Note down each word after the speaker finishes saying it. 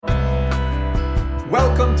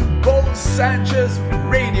Welcome to Bo Sanchez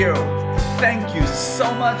Radio. Thank you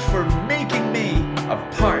so much for making me a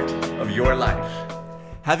part of your life.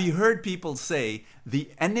 Have you heard people say the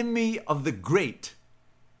enemy of the great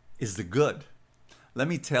is the good? Let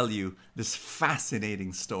me tell you this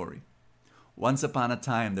fascinating story. Once upon a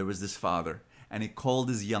time, there was this father, and he called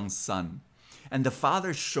his young son. And the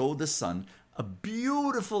father showed the son a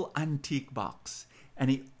beautiful antique box. And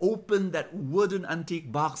he opened that wooden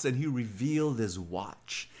antique box and he revealed his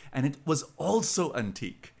watch. And it was also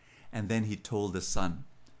antique. And then he told the son,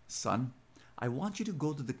 "Son, I want you to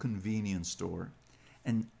go to the convenience store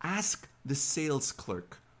and ask the sales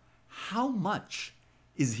clerk, how much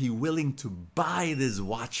is he willing to buy this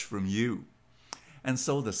watch from you?" And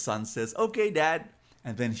so the son says, "Okay, Dad."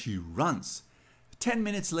 And then he runs. 10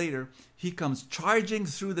 minutes later, he comes charging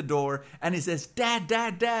through the door and he says, "Dad,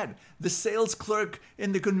 Dad, Dad, the sales clerk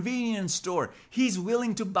in the convenience store, he's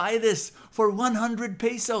willing to buy this for 100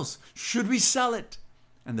 pesos. Should we sell it?"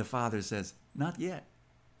 And the father says, "Not yet.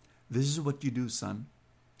 This is what you do, son.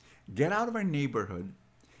 Get out of our neighborhood.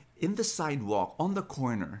 In the sidewalk, on the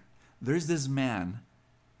corner, there's this man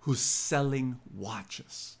who's selling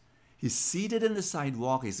watches. He's seated in the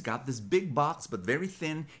sidewalk. He's got this big box, but very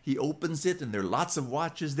thin. He opens it, and there are lots of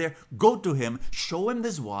watches there. Go to him, show him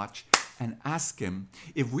this watch, and ask him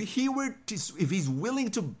if he's willing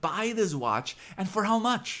to buy this watch, and for how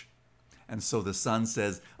much." And so the son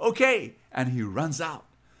says, "Okay," and he runs out.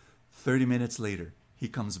 30 minutes later, he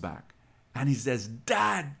comes back, and he says,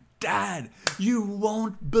 "Dad, Dad, you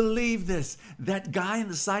won't believe this. That guy in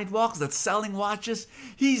the sidewalks that's selling watches,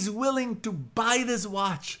 he's willing to buy this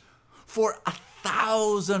watch for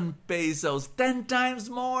 1,000 pesos, 10 times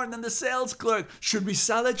more than the sales clerk. Should we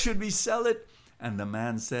sell it? Should we sell it?" And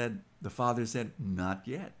the father said, "Not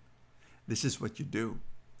yet. This is what you do.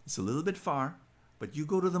 It's a little bit far, but you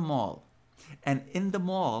go to the mall. And in the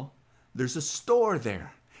mall, there's a store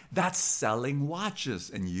there that's selling watches.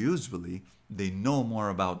 And usually, they know more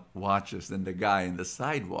about watches than the guy in the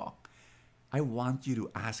sidewalk. I want you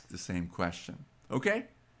to ask the same question, okay?"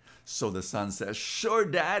 So the son says, "Sure,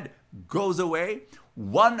 Dad," goes away.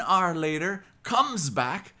 1 hour later, comes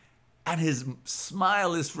back, and his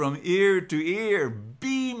smile is from ear to ear,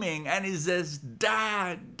 beaming, and he says,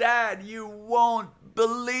 "Dad, Dad, you won't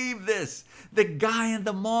believe this. The guy in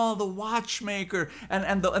the mall, the watchmaker,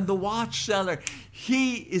 and the watch seller,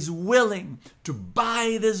 he is willing to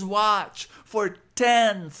buy this watch for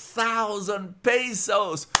 10,000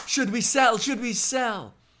 pesos. Should we sell? Should we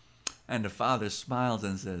sell?" And the father smiles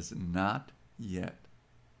and says, "Not yet.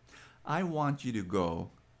 I want you to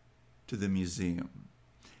go to the museum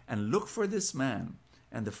and look for this man."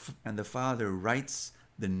 And the father writes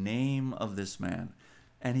the name of this man.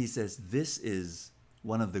 And he says, "This is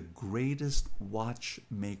one of the greatest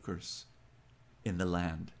watchmakers in the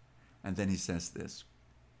land." And then he says this.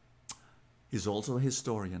 He's also a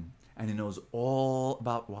historian, and he knows all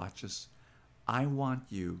about watches. "I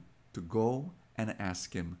want you to go and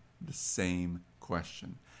ask him the same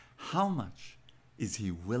question. How much is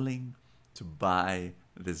he willing to buy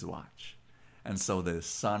this watch?" And so the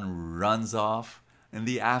son runs off. In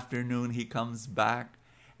the afternoon, he comes back,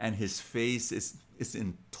 and his face is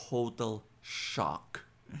in total shock.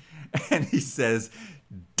 And he says,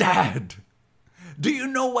 "Dad, do you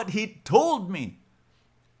know what he told me?"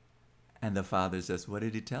 And the father says, "What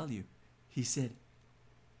did he tell you?" He said,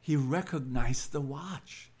 "He recognized the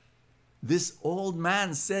watch. This old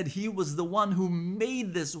man said he was the one who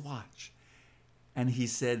made this watch." And he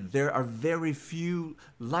said, "There are very few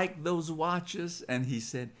like those watches." And he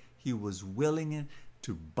said he was willing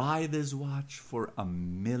to buy this watch for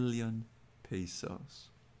 1,000,000 pesos.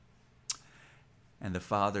 And the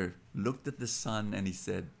father looked at the son and he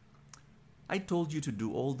said, "I told you to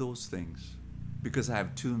do all those things because I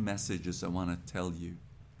have 2 messages I want to tell you.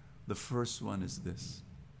 The first one is this.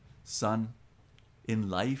 Son,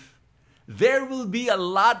 in life, there will be a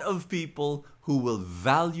lot of people who will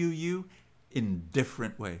value you in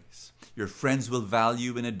different ways. Your friends will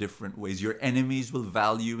value in a different ways. Your enemies will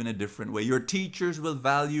value in a different way. Your teachers will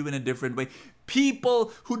value in a different way.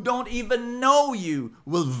 People who don't even know you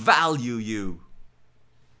will value you.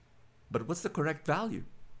 But what's the correct value?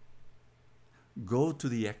 Go to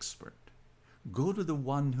the expert. Go to the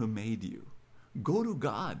one who made you. Go to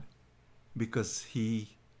God, because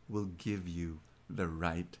He will give you the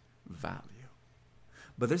right value."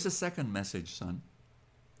 But there's a second message, son.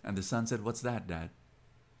 And the son said, "What's that, Dad?"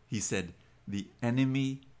 He said, "The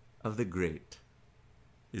enemy of the great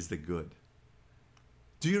is the good."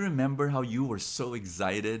 Do you remember how you were so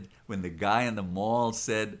excited when the guy in the mall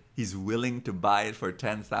said he's willing to buy it for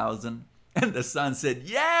 10,000? And the son said,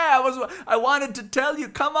 yeah, I wanted to tell you,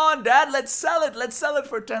 come on, Dad, let's sell it. Let's sell it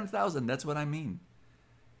for 10,000. That's what I mean.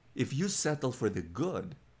 If you settle for the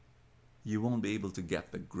good, you won't be able to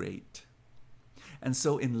get the great. And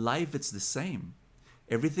so in life, it's the same.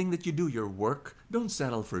 Everything that you do, your work, don't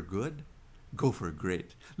settle for good. Go for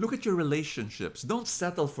great. Look at your relationships. Don't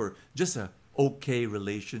settle for just a okay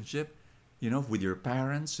relationship, with your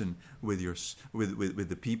parents and with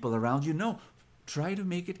the people around you. No, try to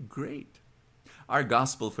make it great. Our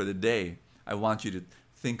gospel for the day, I want you to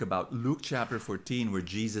think about Luke chapter 14, where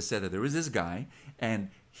Jesus said that there was this guy and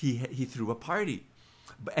he threw a party.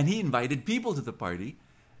 And he invited people to the party.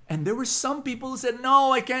 And there were some people who said,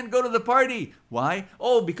 no, I can't go to the party. Why?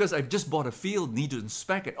 Oh, because I've just bought a field, need to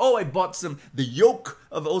inspect it. Oh, I bought the yoke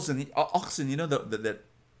of oxen,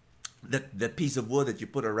 that piece of wood that you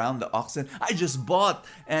put around the oxen. I just bought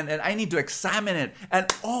and I need to examine it.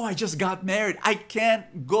 And oh, I just got married. I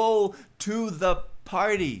can't go to the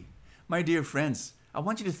party. My dear friends, I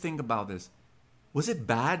want you to think about this. Was it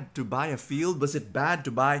bad to buy a field? Was it bad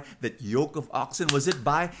to buy that yoke of oxen? Was it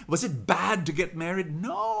bad to get married?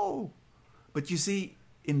 No. But you see,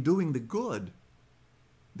 in doing the good,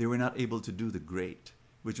 they were not able to do the great,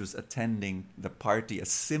 which was attending the party, a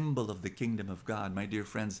symbol of the kingdom of God. My dear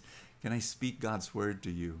friends, can I speak God's word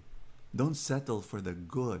to you? Don't settle for the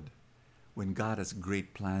good when God has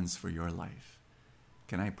great plans for your life.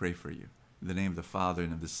 Can I pray for you? In the name of the Father,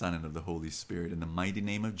 and of the Son, and of the Holy Spirit, in the mighty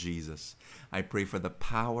name of Jesus, I pray for the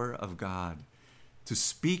power of God to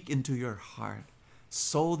speak into your heart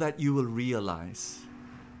so that you will realize,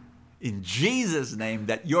 in Jesus' name,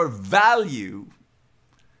 that your value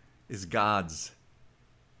is God's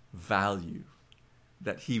value,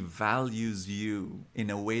 that He values you in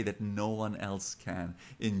a way that no one else can.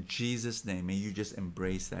 In Jesus' name, may you just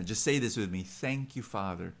embrace that. Just say this with me. Thank you,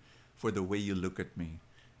 Father, for the way you look at me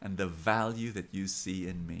and the value that you see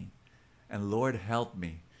in me. And Lord, help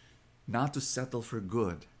me not to settle for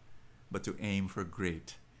good, but to aim for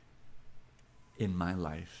great in my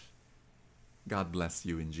life. God bless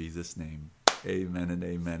you in Jesus' name. Amen and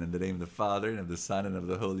amen. In the name of the Father, and of the Son, and of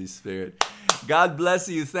the Holy Spirit. God bless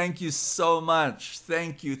you. Thank you so much.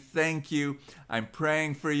 Thank you. Thank you. I'm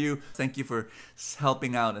praying for you. Thank you for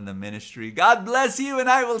helping out in the ministry. God bless you, and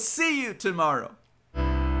I will see you tomorrow.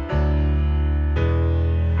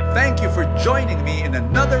 Thank you for joining me in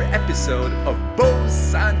another episode of Bo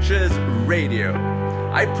Sanchez Radio.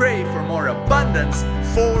 I pray for more abundance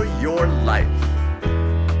for your life.